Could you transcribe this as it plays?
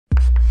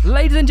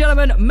Ladies and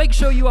gentlemen, make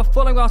sure you are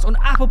following us on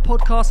Apple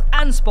Podcasts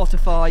and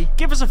Spotify.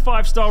 Give us a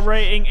 5-star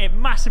rating. It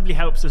massively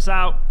helps us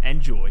out.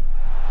 Enjoy.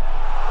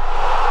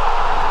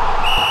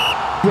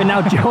 We're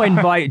now joined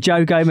by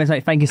Joe Gomez.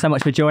 Mate, thank you so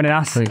much for joining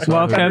us. Thanks,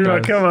 welcome.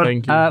 Come on.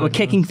 Thank you. We're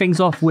kicking things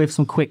off with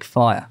some quick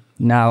fire.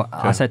 Now,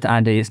 I said to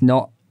Andy, it's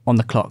not on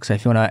the clock, so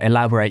if you want to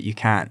elaborate, you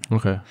can.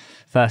 Okay.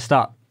 First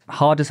up,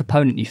 hardest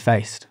opponent you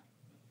faced?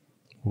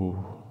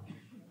 Ooh.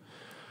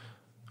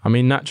 I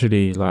mean,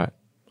 naturally, like,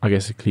 I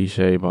guess a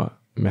cliche, but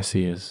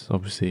Messi is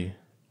obviously...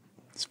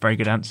 It's a very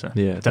good answer.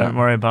 Yeah. Don't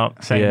worry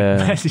about saying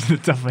Messi's the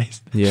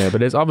toughest. Yeah, but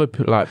there's other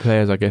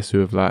players, I guess, who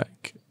have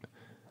like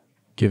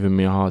given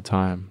me a hard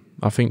time.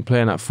 I think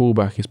playing at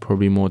fullback is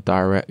probably more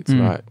direct,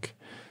 like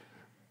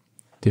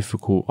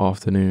difficult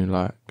afternoon,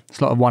 like. It's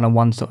a lot of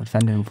one-on-one sort of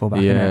defending and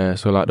fullback. Yeah,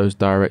 so like those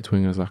direct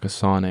wingers, like a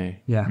Sane.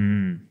 Yeah.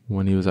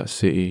 When he was at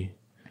City.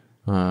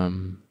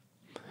 So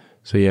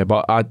yeah,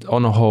 but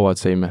on a whole, I'd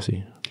say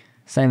Messi.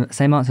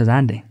 Same answer as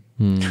Andy.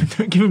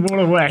 Don't give him all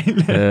away.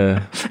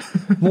 Yeah.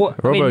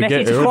 What? I mean,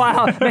 Messi's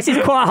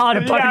quite a hard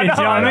opponent,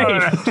 do you know what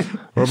I mean?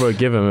 Robert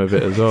give him a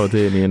bit as well,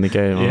 didn't he, in the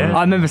game? Yeah.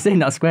 I remember seeing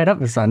that squared up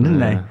with son, didn't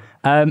they?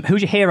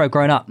 Who's your hero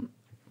growing up?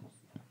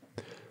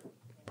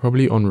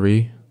 Probably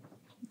Henry.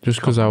 Just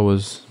because I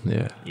was,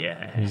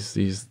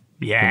 he's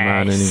the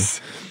man,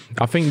 isn't he?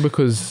 I think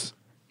because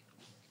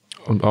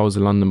I was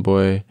a London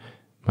boy,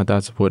 my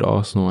dad supported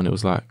Arsenal, and it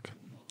was like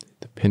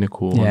the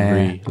pinnacle.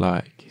 Henry,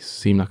 like he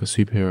seemed like a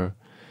superhero.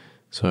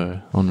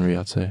 So Henry,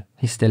 I'd say.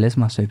 He still is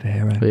my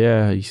superhero. But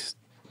yeah,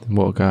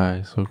 what a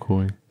guy, so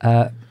cool.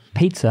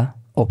 Pizza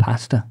or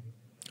pasta?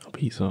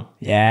 Pizza.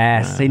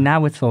 Yeah, see,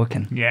 now we're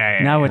talking.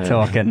 Now we're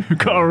talking. We've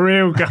got a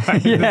real guy.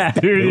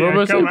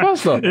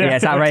 Pasta. Yeah,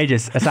 it's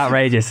outrageous. It's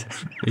outrageous.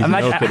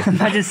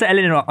 Imagine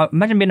settling in.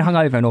 Imagine being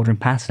hungover and ordering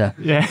pasta.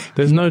 Yeah.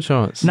 There's no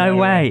chance. No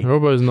way.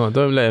 Robbo's not.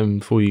 Don't let him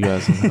fool you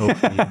guys.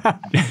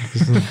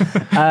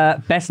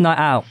 Best night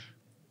out?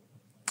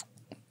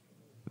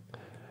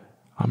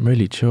 I'm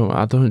really chill.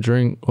 I don't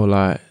drink or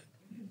like,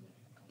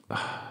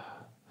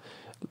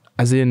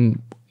 as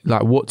in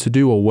like what to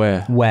do or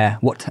where. Where?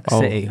 What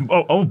city?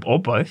 Or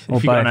both.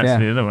 If you got an answer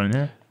to the other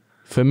one,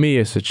 For me,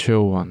 it's a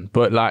chill one.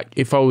 But like,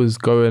 if I was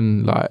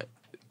going like,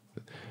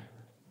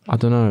 I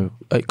don't know,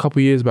 a couple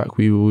of years back,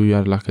 we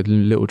had like a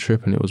little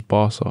trip and it was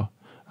Barca,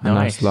 and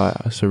it's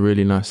a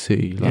really nice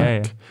city.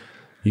 Like,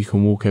 you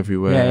can walk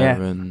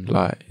everywhere and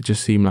like it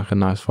just seemed like a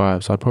nice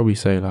vibe. So I'd probably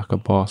say like a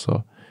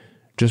Barca,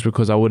 just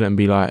because I wouldn't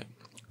be like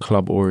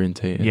club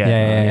orientated.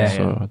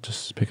 So I'd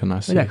just pick a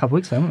nice city. We did a couple of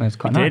weeks ago, didn't we? It was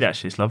quite nice. Did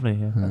actually. It's lovely.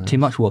 Yeah. Too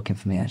much walking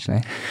for me,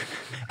 actually.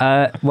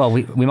 Well,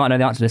 we might know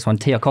the answer to this one.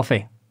 Tea or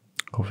coffee?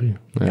 Coffee.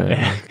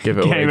 Yeah. Give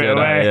it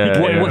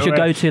away. What's your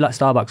go-to like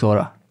Starbucks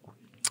order?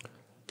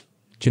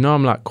 Do you know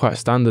I'm like quite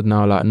standard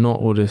now? Like not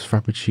all this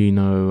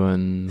frappuccino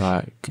and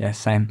like. Yeah,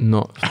 same.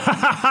 Not.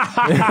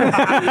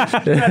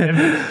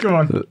 Come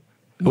on.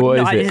 What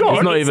is it? It's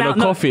not even a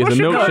coffee, it's a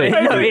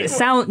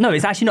milkshake. No,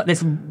 it's actually not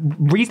this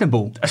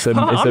reasonable. It's a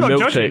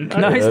milkshake.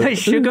 No, it's a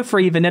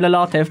sugar-free vanilla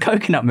latte of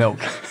coconut milk.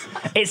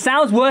 It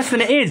sounds worse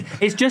than it is.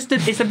 It's just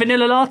it's a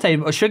vanilla latte,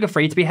 but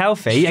sugar-free to be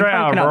healthy. Straight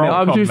and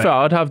coconut milk. To be fair,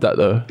 I'd have that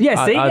though.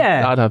 Yeah, see,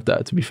 I'd have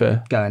that, to be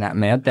fair. Going at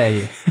me, I dare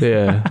you.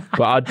 Yeah,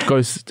 but I'd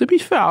go. To be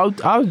fair,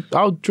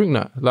 I'll drink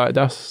that. Like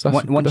that's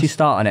once you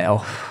start on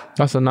it,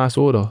 that's a nice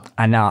order.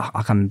 And now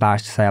I'm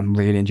embarrassed to say I'm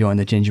really enjoying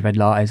the gingerbread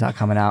lattes that are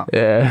coming out.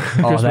 Yeah.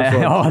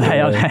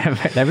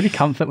 They're really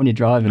comfort when you're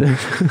driving.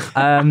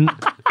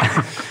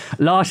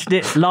 Last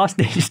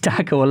ditch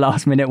tackle or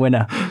last minute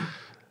winner?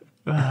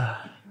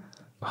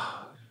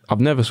 I've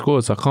never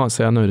scored, so I can't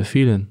say I know the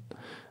feeling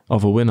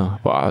of a winner.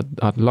 But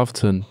I'd love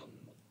to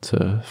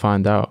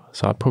find out.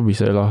 So I'd probably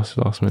say last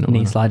minute winner.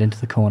 Knee slide into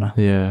the corner.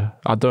 Yeah.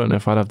 I don't know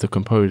if I'd have the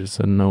composure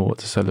to know what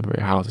to celebrate,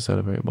 how to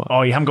celebrate. But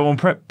you haven't got one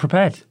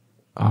prepared?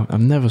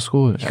 I've never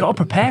scored. You got to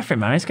prepare for it,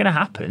 man. It's going to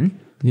happen.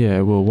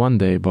 Yeah, well, one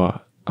day,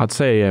 but I'd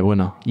say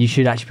winner. You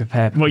should actually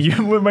prepare. Well,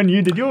 when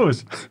you did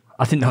yours,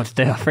 I didn't know what to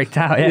do. I freaked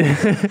out. Yeah.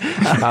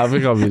 I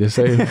think I'll be the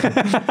same.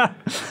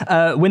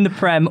 Win the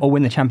Prem or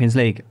win the Champions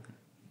League?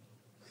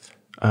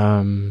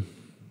 At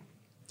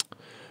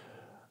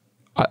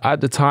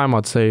the time,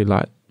 I'd say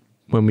like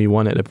when we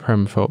won it, the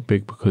Prem felt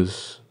big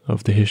because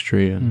of the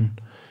history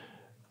and.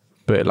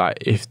 But like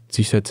if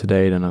you said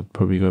today, then I'd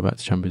probably go back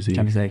to Champions League.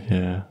 Champions League.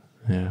 Yeah.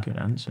 Good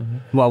answer.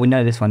 Well, we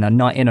know this one now.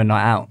 Night in or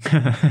night out?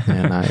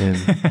 Yeah, night in.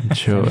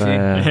 Sure.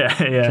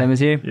 Same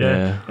as you?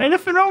 Yeah. Ain't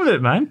nothing wrong with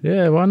it, man.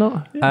 Yeah, why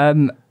not?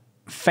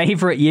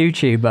 Favourite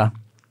YouTuber?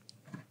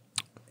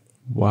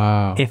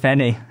 Wow. If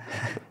any.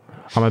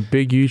 I'm a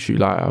big YouTube,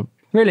 like...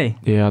 Really?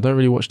 Yeah, I don't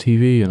really watch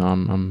TV and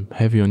I'm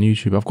heavy on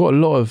YouTube. I've got a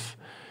lot of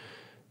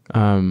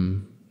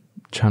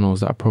channels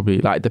that I probably...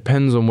 Like, it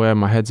depends on where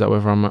my head's at,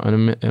 whether I'm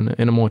in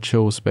a more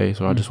chill space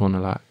or I just want to,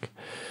 like...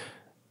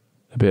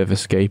 a bit of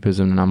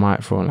escapism, and I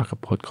might throw on like a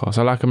podcast.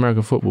 I like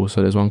American football,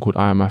 so there's one called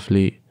I Am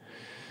Athlete,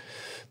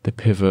 The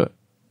Pivot.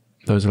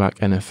 Those are like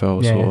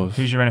NFL sort of.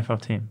 Who's your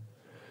NFL team?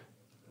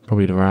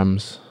 Probably the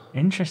Rams.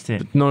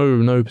 Interesting.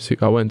 No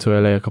particular. I went to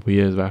LA a couple of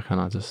years back,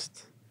 and I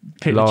just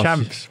Pick the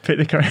champs. Pick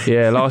the correct.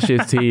 Yeah, last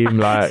year's team,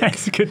 like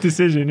It's a good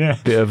decision. Yeah.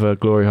 bit of a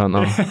glory hunt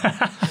now.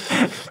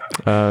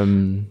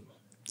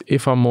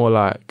 If I'm more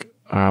like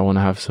I want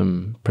to have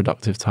some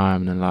productive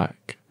time, then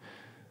like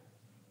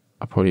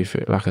I probably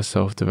feel like a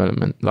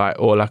self-development, like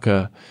or like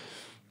a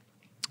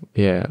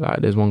like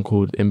there's one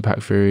called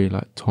Impact Theory,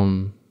 like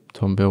Tom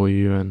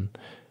Bilyeu, and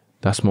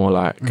that's more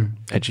like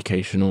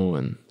educational,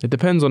 and it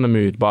depends on the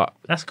mood. But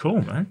That's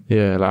cool, man.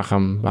 yeah, like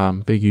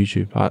I'm big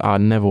YouTube. I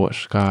never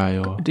watch Sky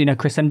or Do you know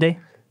ChrisMD?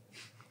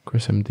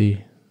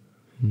 ChrisMD.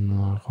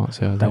 No, I can't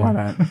say I do. Don't worry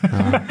about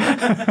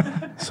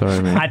it.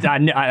 Sorry, mate.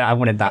 I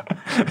wanted that.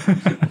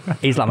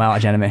 He's like my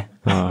arch enemy.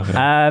 Oh, okay.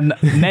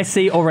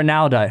 Messi or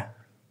Ronaldo?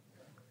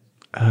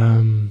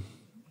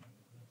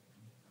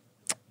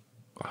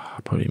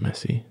 Probably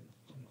Messi.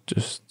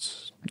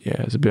 Just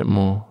it's a bit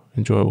more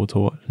enjoyable to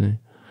watch. Isn't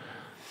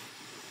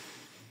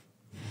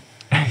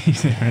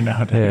He's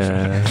Ronaldo.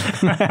 Yeah,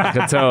 I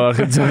can tell.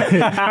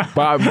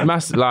 But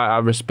I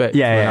respect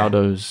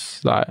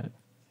Ronaldo's. Like,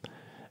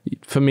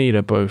 for me,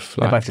 they're both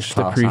like both just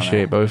class,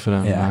 appreciate both of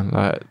them. Yeah. Man.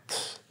 Like,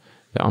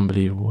 they're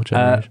unbelievable.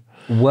 Generation.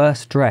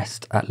 Worst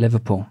dressed at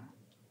Liverpool?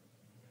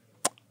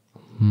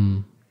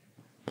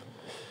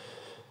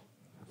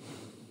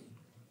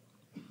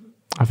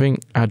 I think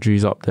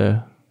Adri's up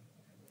there.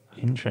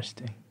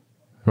 Interesting.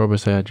 Robert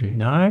say Adri.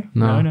 No.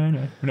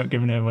 We're not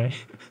giving it away.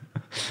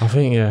 I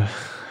think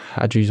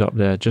Adri's up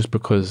there just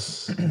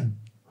because.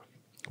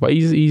 But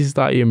he's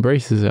like, he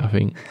embraces it, I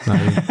think.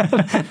 Like,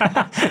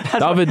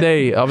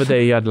 the other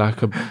day he had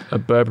like a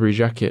Burberry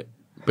jacket,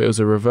 but it was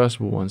a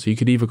reversible one, so you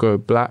could either go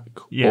black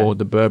or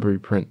the Burberry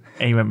print.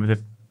 And he went with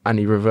the. And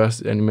he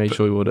reversed it and he made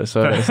sure he wore it.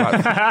 So it's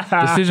like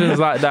decisions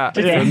like that.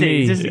 For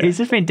me, He's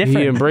just been different.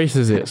 he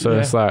embraces it, so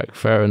it's like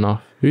fair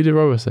enough. Who did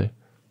Robert say?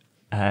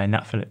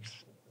 Nat Phillips.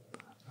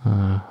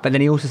 But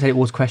then he also said it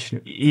was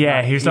questionable.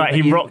 Yeah, he was like,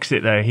 he rocks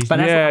it though. He's But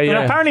that's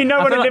but apparently no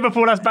one at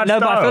Liverpool has bad No,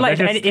 style. but I feel like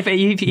They're just-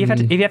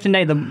 if you have to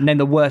name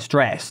the worst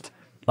dressed,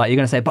 like you're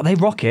gonna say, but they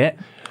rock it.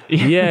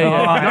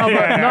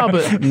 No,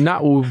 but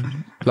Nat will,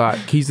 like,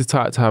 he's the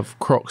type to have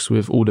Crocs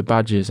with all the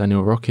badges and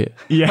he'll rock it.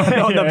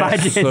 Not the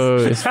badges. So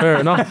it's fair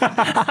enough.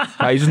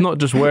 Like, he's not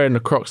just wearing the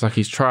Crocs, like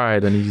he's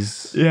tried and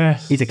he's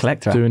He's a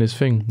collector. doing his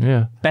thing.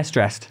 Yeah. Best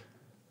dressed.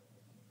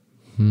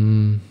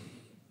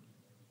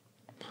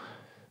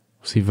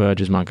 See, Virg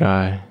is my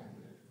guy.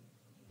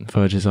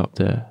 Virg is up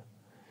there.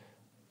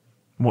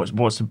 What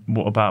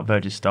about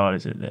Virgil's style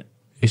is it that?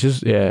 It's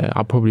just,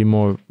 I'll probably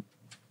more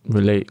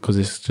relate because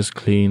it's just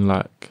clean,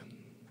 like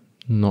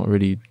not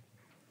really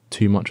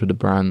too much with the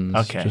brands.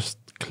 Okay. Just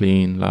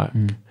clean, like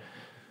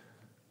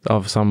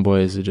some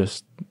boys are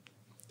just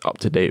up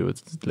to date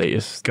with the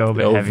latest Go a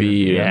bit LV.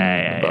 heavy.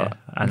 But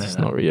I know it's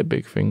that. not really a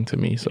big thing to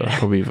me, so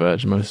probably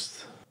Virg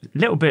most. A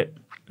little bit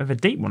of a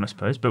deep one, I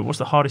suppose, but what's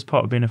the hardest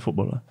part of being a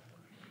footballer?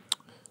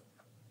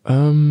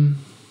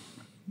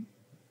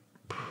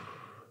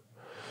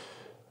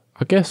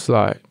 I guess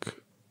like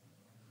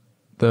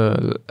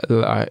the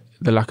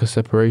lack of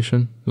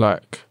separation,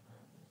 like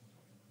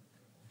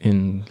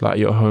in like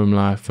your home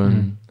life,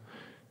 and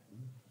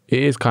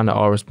it is kind of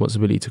our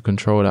responsibility to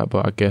control that.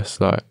 But I guess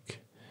like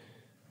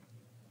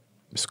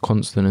it's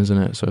constant, isn't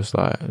it? So it's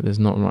like there's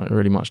not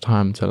really much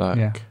time to like.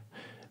 Yeah.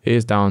 It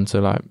is down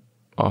to like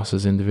us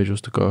as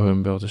individuals to go home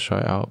and be able to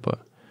shut it out, but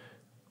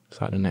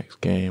it's like the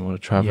next game or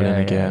traveling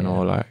again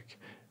or like,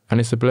 and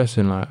it's a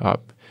blessing. Like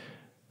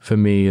for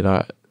me,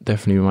 like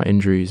definitely with my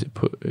injuries,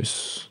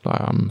 it's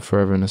like I'm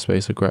forever in a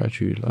space of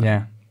gratitude.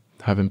 Like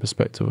having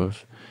perspective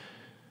of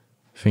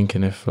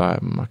thinking if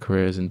like my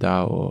career is in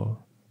doubt or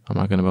am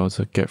I going to be able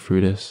to get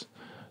through this?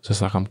 It's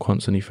just like I'm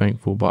constantly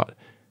thankful. But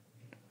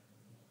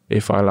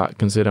if I like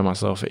consider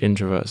myself an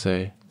introvert,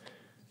 say,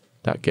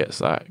 that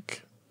gets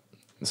like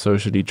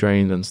socially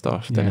drained and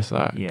stuff, then it's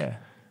like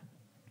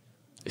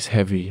it's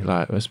heavy,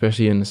 like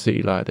especially in a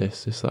city like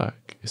this, it's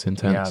like it's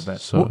intense. Yeah, I bet.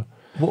 So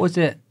what was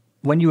it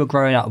when you were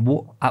growing up?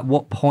 At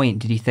what point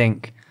did you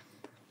think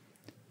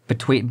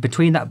between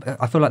that?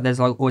 I feel like there's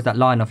like always that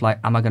line of like,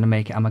 am I going to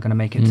make it? Am I going to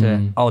make it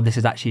to? Oh, this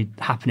is actually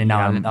happening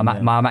now.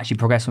 I'm actually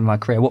progressing with my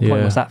career. What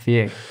point was that for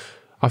you?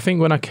 I think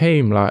when I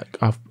came, like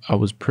I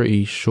was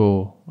pretty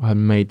sure I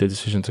made the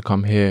decision to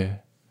come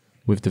here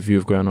with the view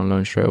of going on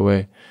loan straight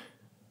away.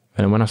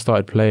 And when I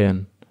started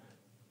playing,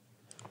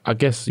 I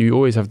guess you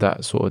always have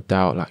that sort of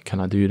doubt, like, can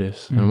I do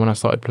this? And when I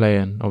started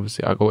playing,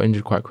 obviously I got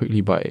injured quite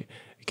quickly, but it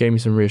gave me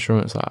some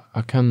reassurance, like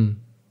I can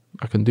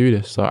do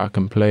this, like I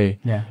can play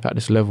at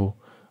this level.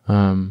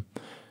 Then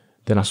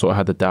I sort of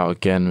had the doubt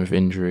again with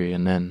injury,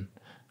 and then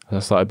as I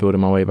started building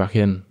my way back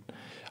in,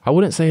 I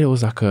wouldn't say it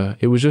was like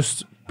it was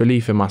just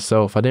belief in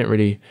myself. I didn't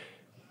really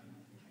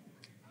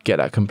get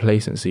that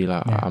complacency,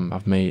 like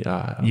I've made.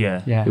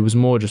 It was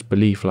more just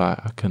belief, like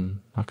I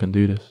can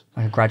do this.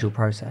 Like a gradual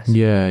process.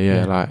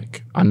 Yeah.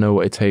 Like I know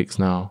what it takes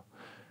now.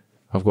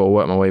 I've got to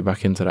work my way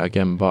back into that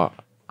again, but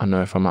I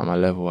know if I'm at my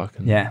level, I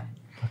can.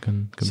 I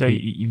can compete. So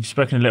you've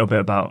spoken a little bit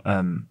about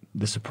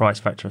the surprise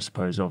factor, I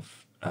suppose,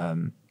 of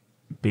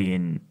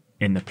being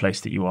in the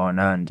place that you are and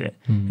earned it.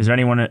 Is there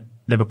anyone at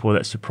Liverpool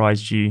that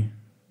surprised you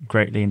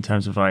greatly in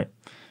terms of like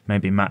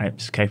maybe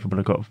Matip's capable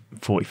of got a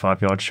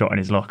 45-yard shot in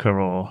his locker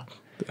or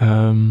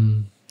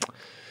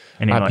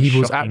Like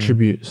people's shocking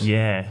attributes.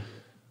 Yeah.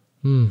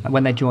 And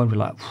when they joined, we're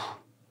like,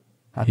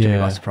 that took me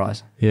by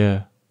surprise.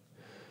 Yeah.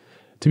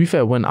 To be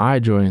fair, when I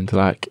joined,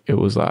 like it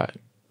was like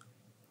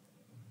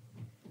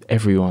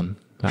everyone.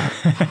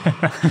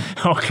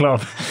 Like, Our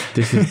club.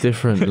 this is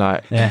different.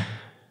 Like, Yeah.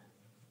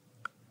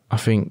 I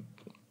think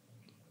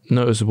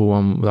noticeable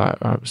one, like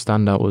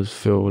standout was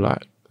Phil,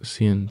 like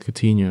seeing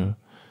Coutinho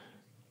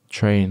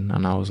train,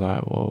 and I was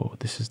like, whoa,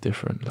 this is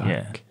different.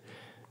 Like,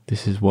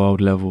 this is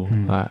world level,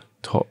 like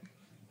top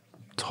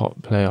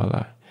player.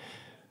 Like,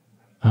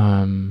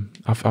 I'm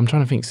trying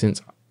to think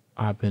since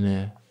I've been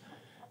here,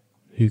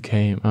 who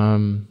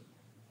came.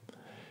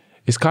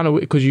 It's kind of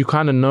because you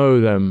kind of know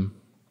them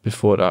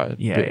before that.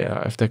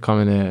 If they're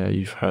coming here,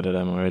 you've heard of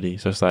them already.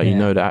 So it's like you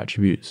know the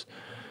attributes.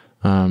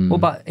 What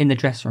about in the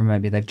dressing room?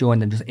 Maybe they've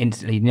joined them just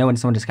instantly. You know when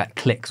someone just like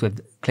clicks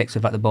with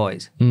like the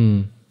boys.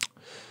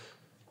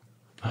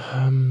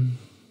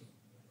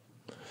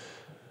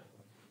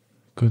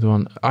 Good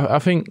one. I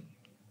think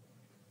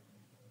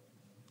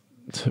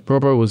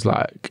Robbo was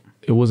like,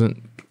 it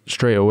wasn't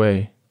straight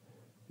away,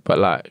 but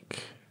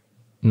like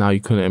now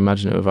you couldn't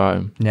imagine it without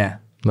him. Yeah.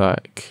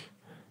 Like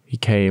he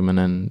came and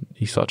then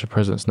he's such a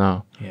presence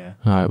now. Yeah.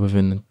 Like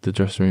within the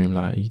dressing room,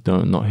 like you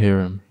don't not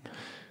hear him.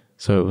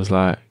 So it was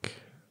like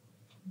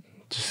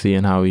just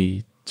seeing how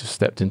he just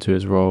stepped into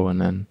his role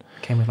and then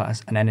Came with like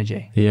an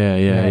energy.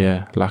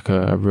 Yeah. Like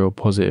a real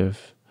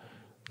positive,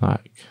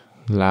 like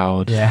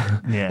loud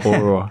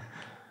aura.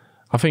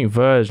 I think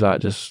Virg, like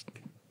just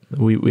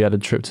we had a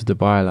trip to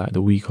Dubai like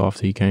the week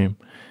after he came,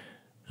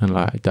 and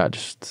like that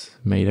just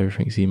made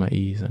everything seem at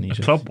ease. And he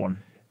just club one.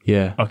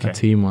 Yeah, Okay. a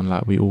team one.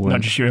 Like we all went.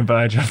 Not just you and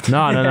Virg after.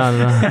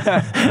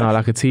 No,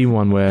 like a team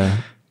one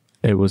where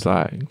it was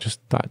like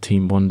just that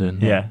team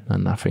bonding. Yeah.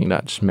 And I think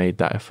that just made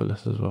that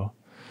effortless as well.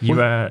 You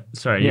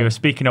were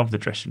speaking of the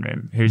dressing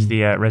room. Who's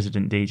the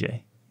resident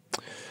DJ?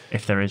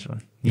 If there is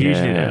one.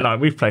 Usually, like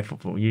we've played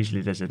football.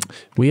 Usually there's a.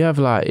 We have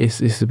like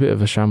it's a bit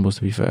of a shambles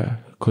to be fair,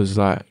 because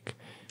like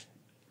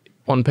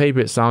on paper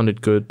it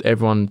sounded good.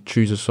 Everyone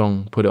choose a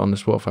song, put it on the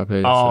Spotify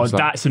playlist. Oh, so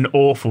that's an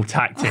awful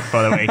tactic,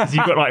 by the way, because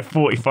you've got like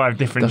 45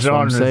 different that's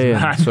genres. what I'm saying.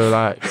 Man. So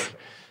like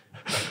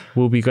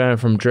we'll be going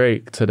from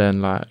Drake to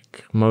then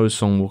like Mo's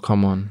song will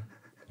come on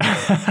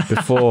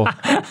before,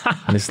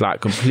 and it's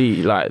like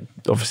complete like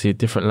obviously a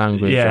different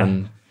language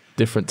and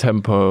different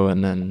tempo,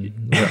 and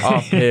then we're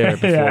up here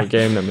before a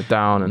game, then we're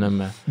down, and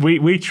then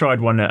we tried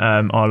one at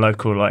our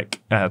local like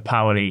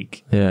Power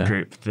League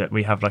group that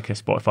we have like a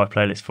Spotify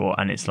playlist for,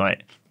 and it's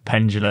like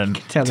Pendulum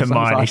to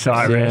Miley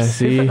Cyrus.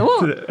 See?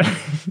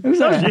 Who's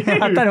that? I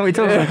don't know what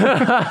you're talking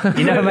about.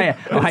 You know, mate.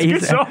 It's a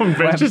good song,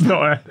 but it's just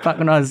not a... Back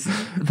when I was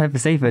playing for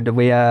Seaford,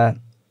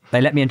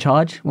 they let me in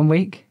charge one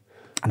week,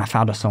 and I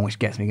found a song which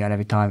gets me going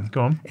every time.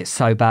 Go on. It's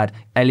so bad.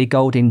 Ellie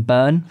Goulding,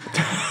 Burn.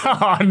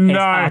 Oh, no.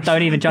 I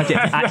don't even judge it.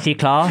 It's actually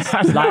class.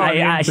 Like,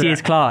 it actually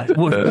is class.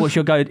 What's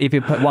your go? If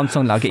you put one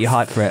song, I'll get you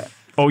hyped for it.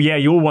 Oh, yeah,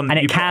 your one. And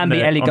it can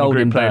be Ellie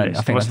Goulding, Burn.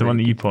 I think what's the one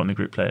that you put on the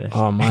group playlist?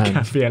 Oh, man. It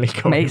can be Ellie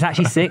Goulding. Mate, it's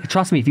actually sick.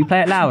 Trust me, if you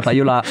play it loud, like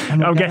you're like...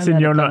 I'm guessing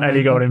you're not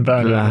Ellie Goulding,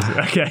 Burn. Nah.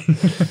 Okay.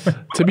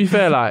 To be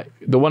fair, like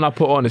the one I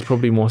put on is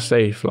probably more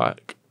safe,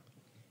 like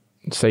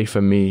safe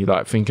for me,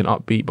 like thinking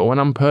upbeat. But when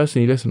I'm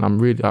personally listening,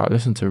 I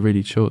listen to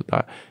really chilled.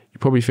 Like you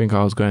probably think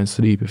I was going to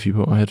sleep if you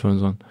put my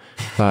headphones on.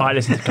 Like, I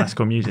listen to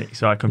classical music,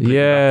 so I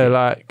completely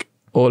like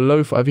or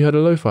lo-fi. Have you heard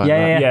of lo-fi?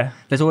 Yeah.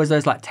 There's always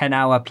those like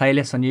 10-hour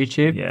playlists on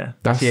YouTube. Yeah.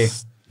 That's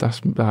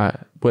like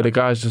where the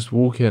guys just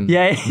walking.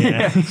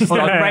 Yeah. Or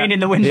like rain in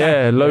the window.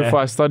 Yeah,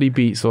 lo-fi study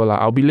beats, or like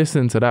I'll be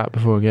listening to that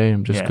before a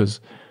game just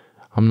because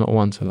I'm not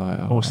one to like...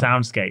 Or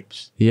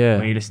soundscapes. Yeah.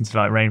 Where you listen to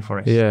like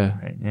rainforest. Yeah.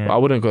 Right, I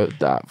wouldn't go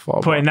that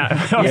far. Putting that... Oh,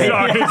 sorry.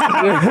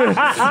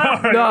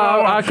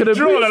 No, I could have...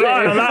 Draw the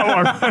line on that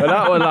one. But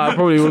that one, like, I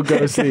probably would go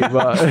to sleep,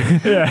 but...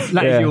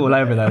 That is you all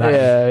over though.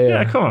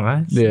 Yeah, come on,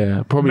 man.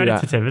 Yeah, probably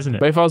meditative, that. Isn't it?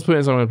 But if I was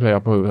putting something to play,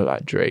 I'd probably put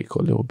like Drake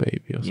or Lil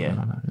Baby or something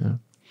like that. Yeah.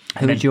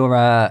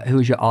 Who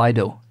was your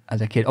idol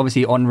as a kid?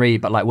 Obviously Henri,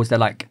 but like was there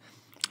like...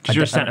 Because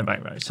you're a centre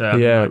back, right? So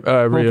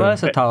Rio.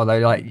 Versatile though.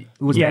 Like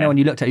was there anyone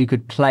you looked at who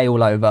could play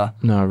all over?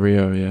 No,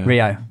 Rio. Yeah,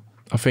 Rio.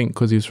 I think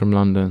because he was from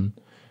London,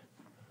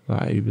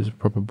 like he was a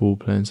proper ball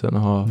playing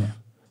centre half.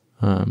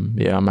 I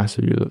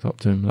massively looked up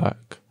to him.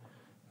 Like,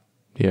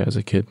 as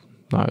a kid,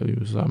 like he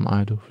was like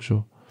my idol for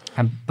sure.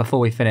 And before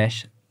we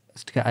finish,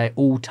 let's get an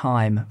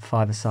all-time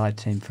five-a-side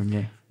team from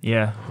you.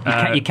 Yeah,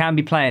 you can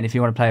be playing if you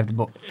want to play with the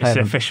ball. It's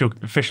official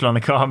on the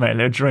car, mate.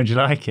 Little Jerome, do you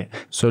like it?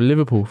 So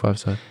Liverpool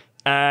 5-side.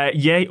 Or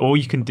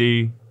you can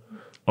do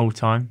all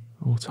time.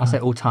 I'll say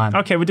all time.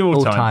 Okay, we'll do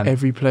all time.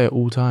 Every player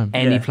all time.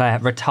 Any player,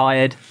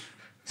 retired,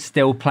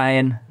 still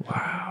playing.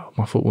 Wow,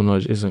 my football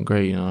knowledge isn't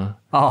great, you know.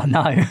 Oh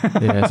no.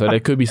 Yeah, so there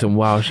could be some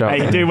wild shouts.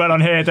 Hey, you do well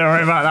on here. Don't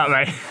worry about that,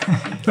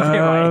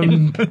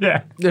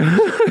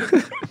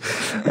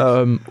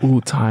 mate.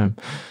 All time.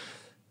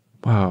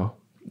 Wow.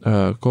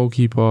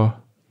 Goalkeeper.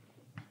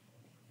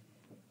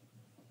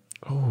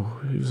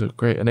 Oh, he was a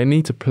great. And they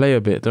need to play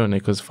a bit, don't they?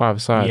 Because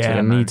 5-a-side, so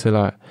they need to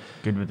like.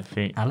 Good with the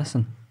feet.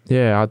 Alisson.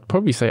 Yeah, I'd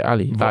probably say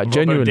Ali. Like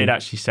genuinely, did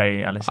actually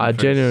say Alisson. I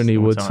genuinely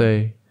would time.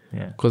 say.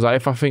 Yeah. Because like,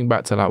 if I think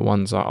back to like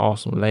ones like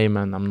Arsenal,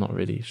 Layman, I'm not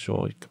really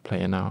sure he could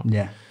play it now.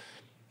 Yeah.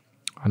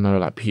 I know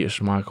like Peter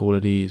Schmeichel, all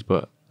of these,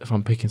 but if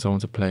I'm picking someone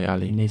to play,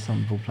 Ali. You need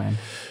some ball playing.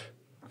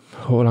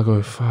 What will I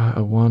go?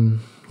 5-1.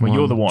 Well,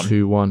 you're the one.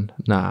 2-1.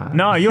 Nah.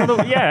 No, you're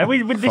the yeah.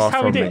 This is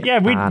how we did.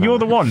 Yeah, you're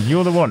the one.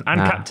 You're the one,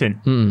 and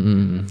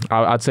captain.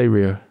 I'd say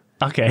Rio.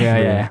 Okay.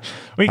 Yeah.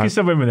 We can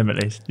still win with him at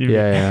least.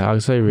 Yeah.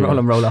 I'd say Rio. Roll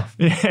and roll off.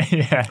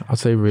 Yeah. I'd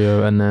say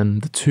Rio, and then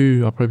the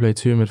 2. I'll probably play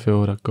 2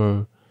 midfield. I'd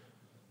go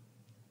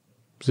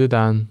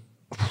Zidane.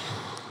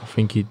 I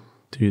think he'd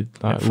do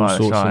like all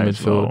sorts of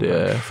midfield.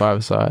 Yeah,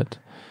 5-a-side.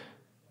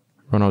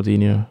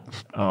 Ronaldinho.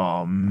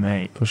 Oh,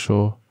 mate. For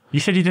sure. You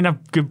said you didn't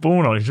have good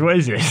ball knowledge. What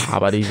is this? How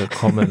about these are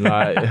common?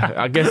 Like,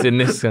 I guess in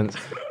this sense.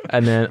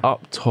 And then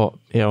up top,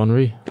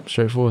 Henry.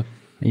 Straightforward.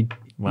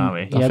 Wow.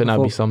 I think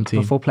that'd be some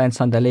team. Before playing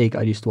Sunday League,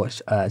 I used to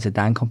watch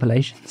Zidane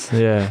compilations.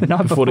 Yeah.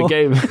 before the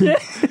game.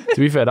 To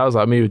be fair, that was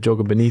like me with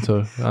Jogo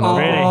Benito. And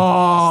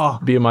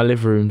Really? Be in my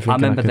living room. I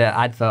remember the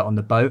advert on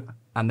the boat.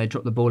 And they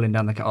dropped the ball in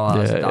down the...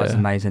 that was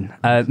amazing.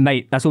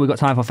 Mate, that's all we've got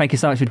time for. Thank you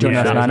so much for joining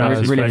us, man. I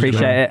really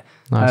appreciate it.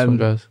 Nice one,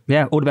 guys.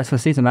 Yeah, all the best for the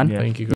season, man. Thank you, guys.